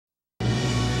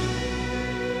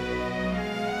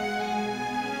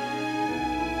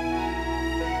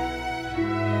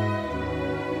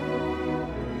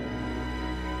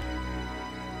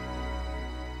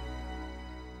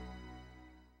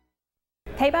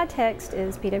Pay by text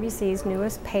is PwC's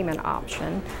newest payment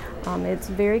option. It's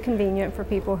very convenient for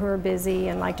people who are busy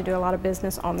and like to do a lot of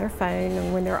business on their phone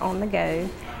and when they're on the go.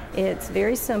 It's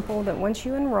very simple that once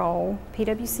you enroll,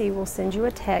 PwC will send you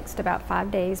a text about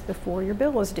 5 days before your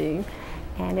bill is due,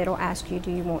 and it'll ask you, do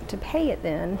you want to pay it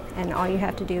then? And all you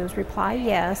have to do is reply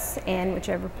yes, and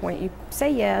whichever point you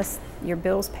say yes, your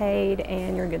bill's paid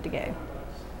and you're good to go.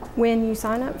 When you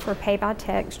sign up for Pay by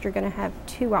Text, you're going to have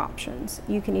two options.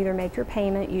 You can either make your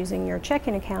payment using your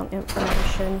checking account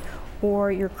information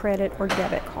or your credit or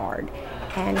debit card.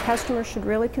 And customers should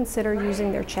really consider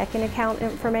using their checking account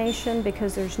information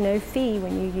because there's no fee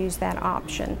when you use that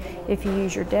option. If you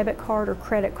use your debit card or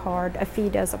credit card, a fee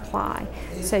does apply.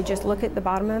 So just look at the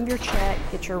bottom of your check,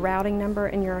 get your routing number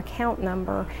and your account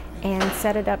number, and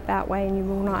set it up that way and you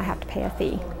will not have to pay a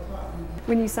fee.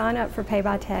 When you sign up for Pay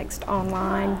by Text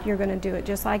online, you're going to do it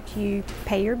just like you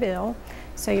pay your bill.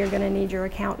 So you're going to need your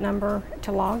account number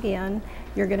to log in.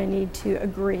 You're going to need to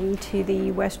agree to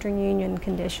the Western Union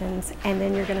conditions, and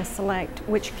then you're going to select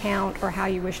which account or how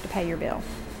you wish to pay your bill.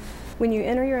 When you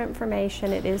enter your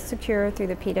information, it is secure through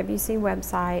the PwC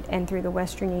website and through the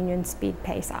Western Union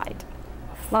SpeedPay site.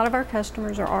 A lot of our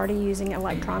customers are already using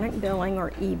electronic billing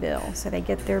or e-bill, so they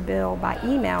get their bill by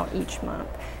email each month.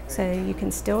 So you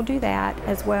can still do that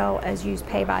as well as use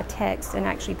Pay by Text and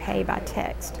actually pay by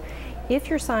text. If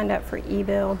you're signed up for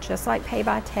e-bill, just like Pay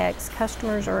by Text,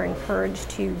 customers are encouraged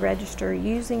to register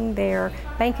using their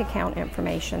bank account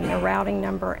information, their routing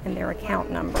number and their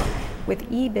account number. With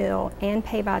e-bill and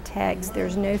Pay by Text,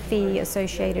 there's no fee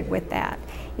associated with that.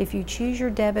 If you choose your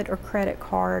debit or credit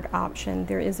card option,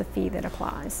 there is a fee that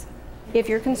applies. If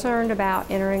you're concerned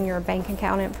about entering your bank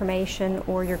account information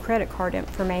or your credit card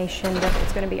information that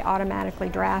it's going to be automatically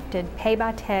drafted, Pay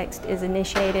by Text is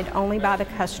initiated only by the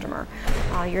customer.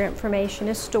 Your information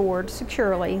is stored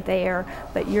securely there,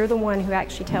 but you're the one who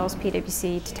actually tells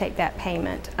PwC to take that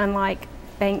payment, unlike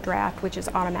bank draft, which is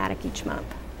automatic each month.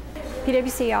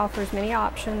 PwC offers many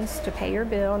options to pay your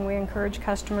bill, and we encourage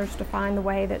customers to find the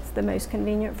way that's the most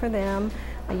convenient for them.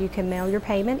 You can mail your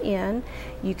payment in,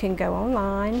 you can go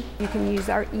online, you can use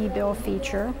our e-bill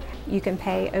feature, you can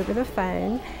pay over the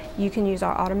phone, you can use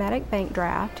our automatic bank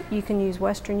draft, you can use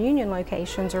Western Union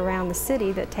locations around the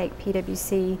city that take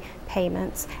PwC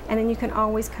payments, and then you can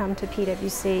always come to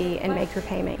PwC and make your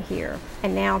payment here.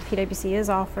 And now PwC is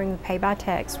offering Pay by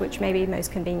Text, which may be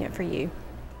most convenient for you.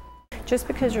 Just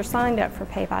because you're signed up for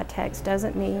Pay by Text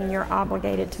doesn't mean you're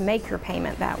obligated to make your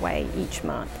payment that way each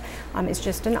month. It's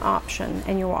just an option,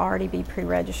 and you'll already be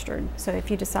pre-registered. So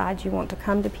if you decide you want to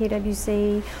come to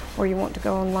PwC, or you want to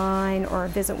go online or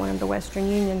visit one of the Western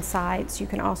Union sites, you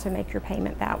can also make your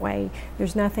payment that way.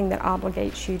 There's nothing that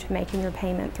obligates you to making your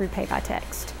payment through Pay by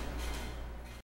Text.